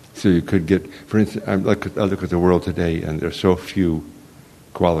 So you could get, for instance, I look at the world today, and there's so few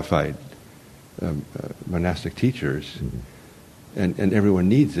qualified monastic teachers, and everyone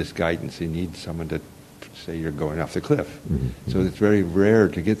needs this guidance. They need someone to say you're going off the cliff. So it's very rare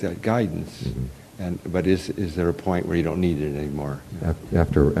to get that guidance. But is there a point where you don't need it anymore?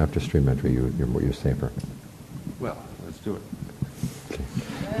 After stream entry, you're safer. Well, let's do it.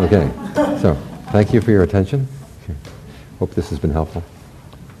 Okay. So thank you for your attention. Hope this has been helpful.